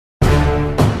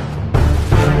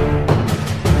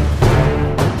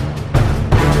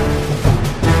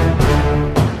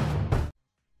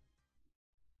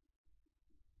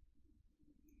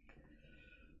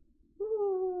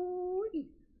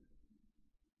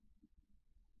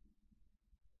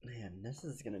this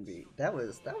is gonna be that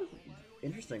was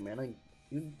interesting, man. Like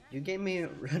you gave me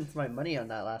my money on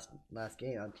that last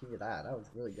game. I'll give you that. That was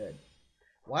really good.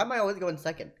 Why am I always going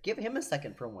second? Give him a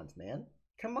second for once, man.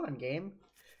 Come on, game.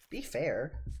 Be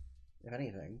fair. If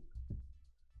anything.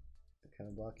 What kind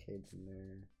of blockades in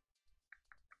there?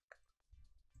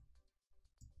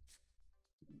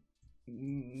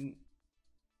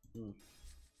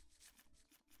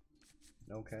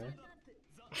 Okay.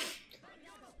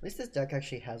 At least this deck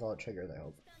actually has all the triggers, I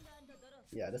hope.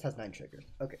 Yeah, this has 9 triggers.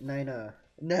 Okay, 9,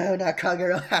 no, not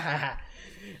Kagero.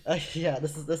 Yeah,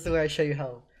 this is where I show you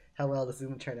how well this is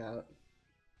gonna turn out.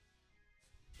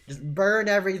 Just burn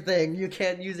everything. You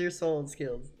can't use your soul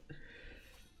skills.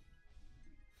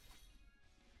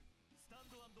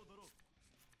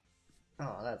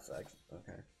 Oh, that sucks.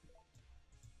 Okay.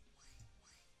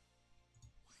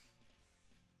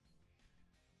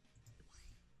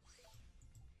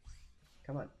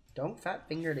 Come on. Don't fat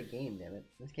finger the game, damn it.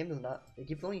 This game does not. It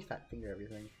keeps only fat finger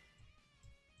everything.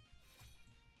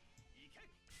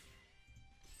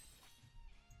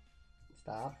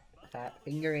 Stop fat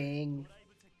fingering.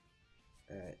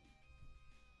 Alright.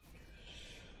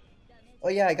 Oh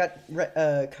yeah, I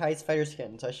got Kai's fighter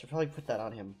skin, so I should probably put that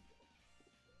on him.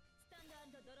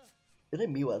 And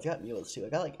then Miwa's, I got Miwa's too.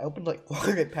 I opened like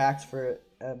 400 packs for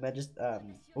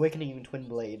Awakening and Twin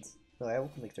Blades. No, I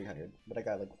opened like 300, but I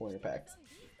got like 400 packs.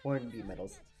 400 B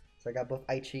medals. So I got both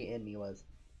Aichi and Miwa's.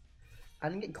 I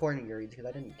didn't get Corn and Yuri's because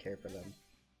I didn't care for them.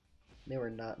 They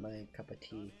were not my cup of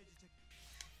tea.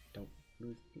 Don't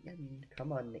lose the end.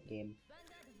 Come on, Nick game.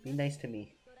 Be nice to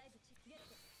me.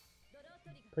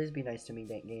 Please be nice to me,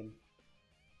 Nick game.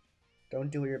 Don't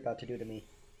do what you're about to do to me.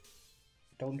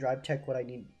 Don't drive check what I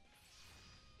need.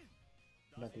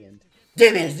 Not the end.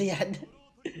 Damn it, it's the end!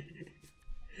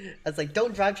 I was like,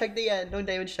 don't drive check the end, don't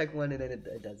damage check one, and then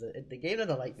it does it. The game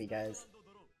doesn't like me, guys.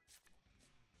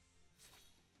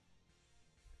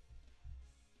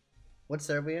 What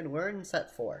server are we in? We're in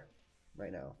set 4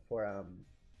 right now for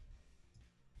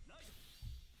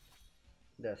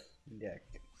this deck.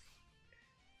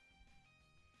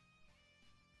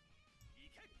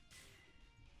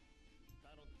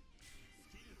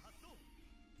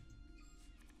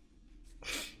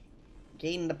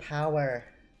 Gain the power.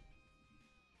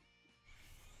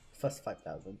 Plus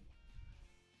 5,000.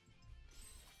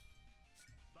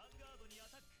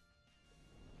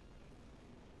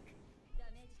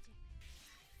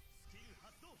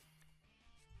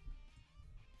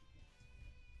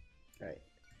 Alright.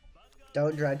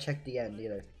 Don't drive check the end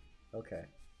either. Okay.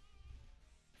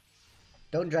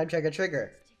 Don't drive check a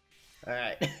trigger.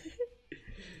 Alright.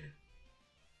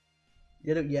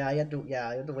 You have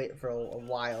to wait for a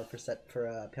while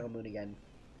for Pale Moon again.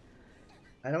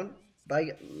 But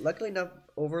luckily enough,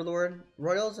 Overlord,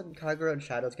 Royals and Kagura and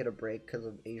Shadows get a break because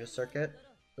of Asia Circuit.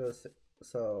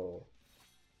 So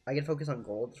I can focus on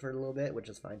golds for a little bit, which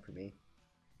is fine for me.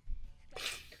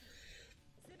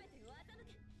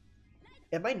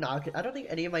 I don't think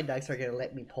any of my decks are gonna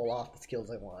let me pull off the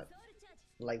skills I want.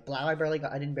 Like Blau, I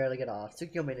didn't barely get off.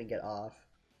 Tsukio didn't get off.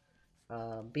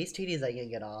 Beast TDs I didn't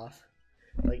get off.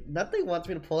 Like nothing wants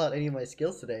me to pull out any of my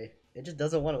skills today. It just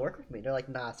doesn't want to work with me. They're like,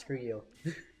 nah, screw you.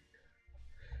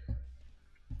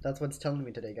 That's what it's telling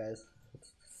me today, guys.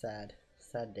 It's sad.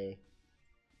 Sad day.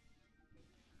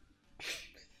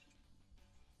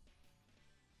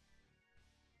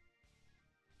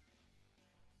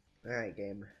 Alright,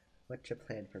 game. What's your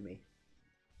plan for me?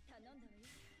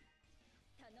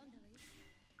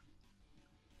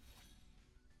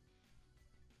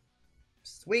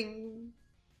 Swing!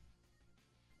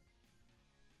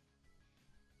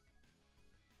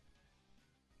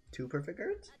 Two perfect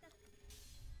cards?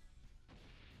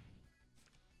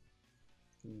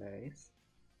 Nice.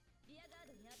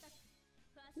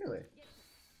 Really?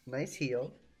 Nice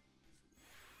heal.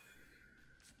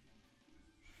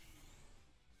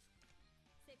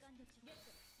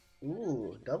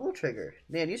 Ooh, double trigger.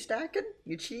 Man, you stacking?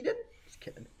 You cheating? Just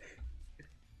kidding.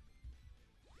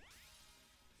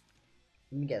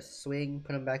 Let me guess. Swing,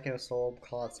 put him back in a soul,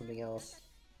 call out something else.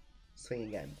 Swing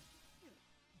again.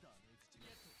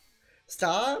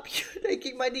 Stop! You're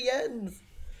taking my DNs!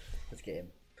 This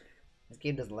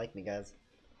game doesn't like me, guys.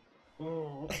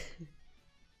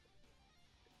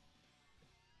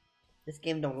 This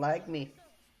game don't like me.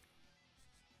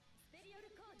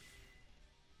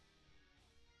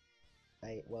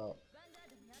 Well.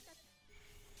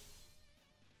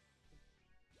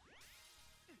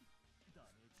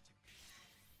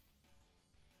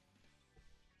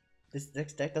 This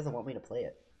next deck doesn't want me to play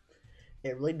it.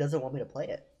 It really doesn't want me to play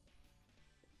it.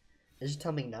 It's just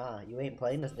telling me, nah, you ain't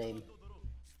playing this game.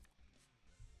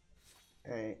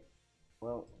 Alright.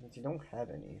 Well, since you don't have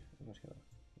any, I'm just gonna.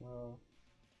 Well,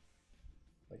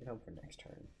 I can hope for next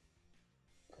turn.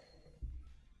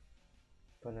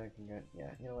 But I can get.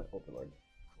 Yeah, you know what? Overlord.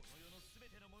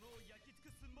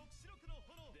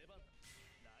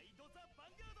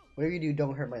 Whatever you do,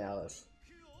 don't hurt my Alice.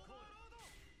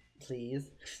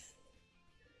 Please.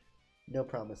 No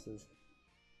promises.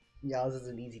 Yeah, Alice is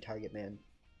an easy target, man.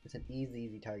 It's an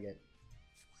easy target.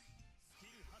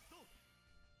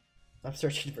 I'm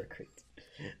searching for a crate.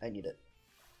 I need it.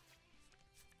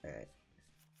 Alright.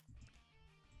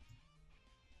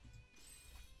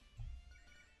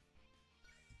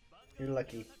 You're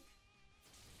lucky.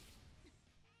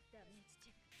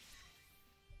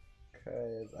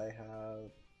 Cause I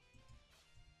have...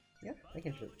 Yeah, I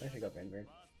should go Vanguard.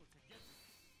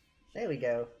 There we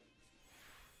go.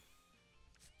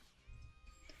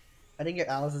 I think your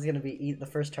Alice is gonna be the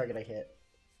first target I hit.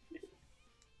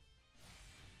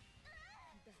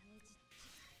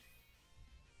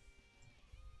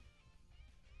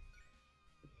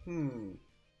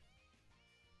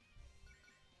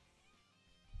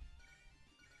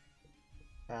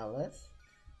 Alice?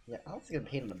 Yeah, Alice is gonna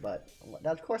pain in the butt.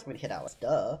 Now, of course I'm gonna hit Alice,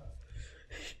 duh.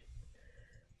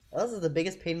 Alice is the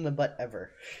biggest pain in the butt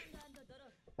ever.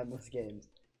 On most games.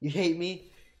 You hate me?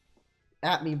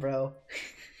 At me, bro.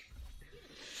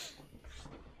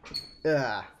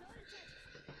 Ugh.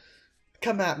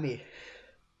 Come at me.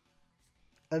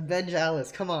 Avenge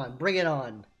Alice, come on, bring it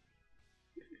on.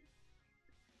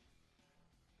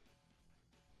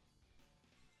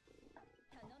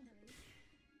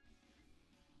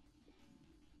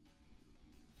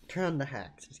 Turn on the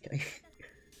hacks, just kidding.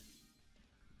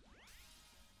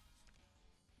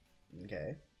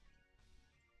 Okay.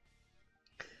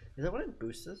 Is that what it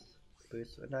boosts us?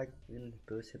 Boost attack in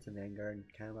boost hits a Vanguard,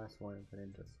 can last one and put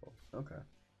into soul. Okay.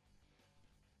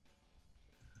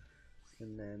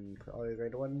 And then put all your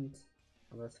great ones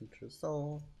unless into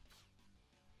soul.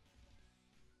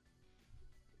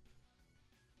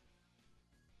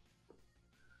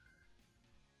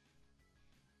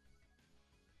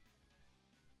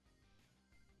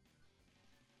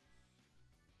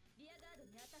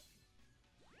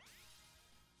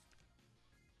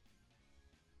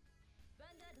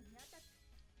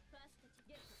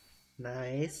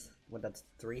 Nice. What, that's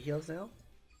 3 heals now?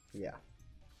 Yeah.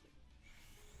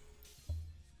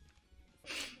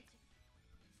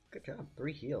 Good job.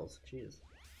 3 heals. Jeez.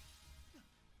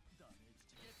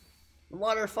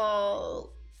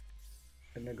 Waterfall!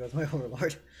 And there goes my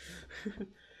Overlord.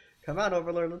 Come on,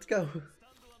 Overlord, let's go.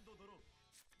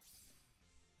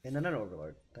 And then an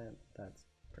Overlord. That's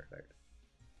perfect.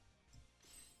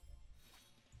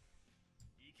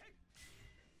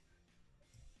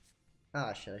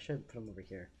 Ah, shit, I should put him over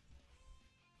here.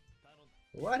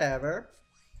 Whatever.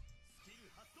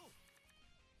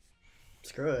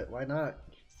 Screw it, why not?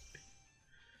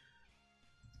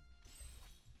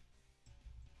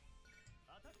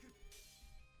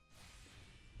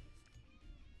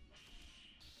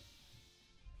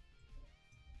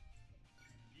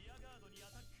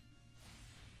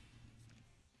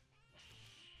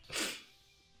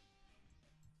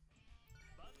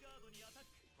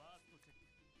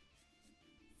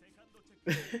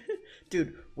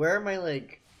 Dude, where are my,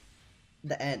 like,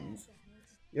 the ends?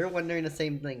 You're wondering the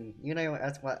same thing. You and I are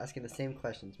asking the same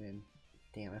questions, man.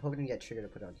 Damn, I hope I didn't get triggered to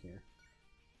put on here.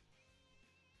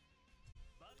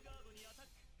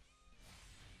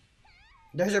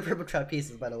 Those are purple trap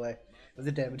pieces, by the way. It was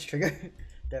a damage trigger.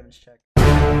 Damage check.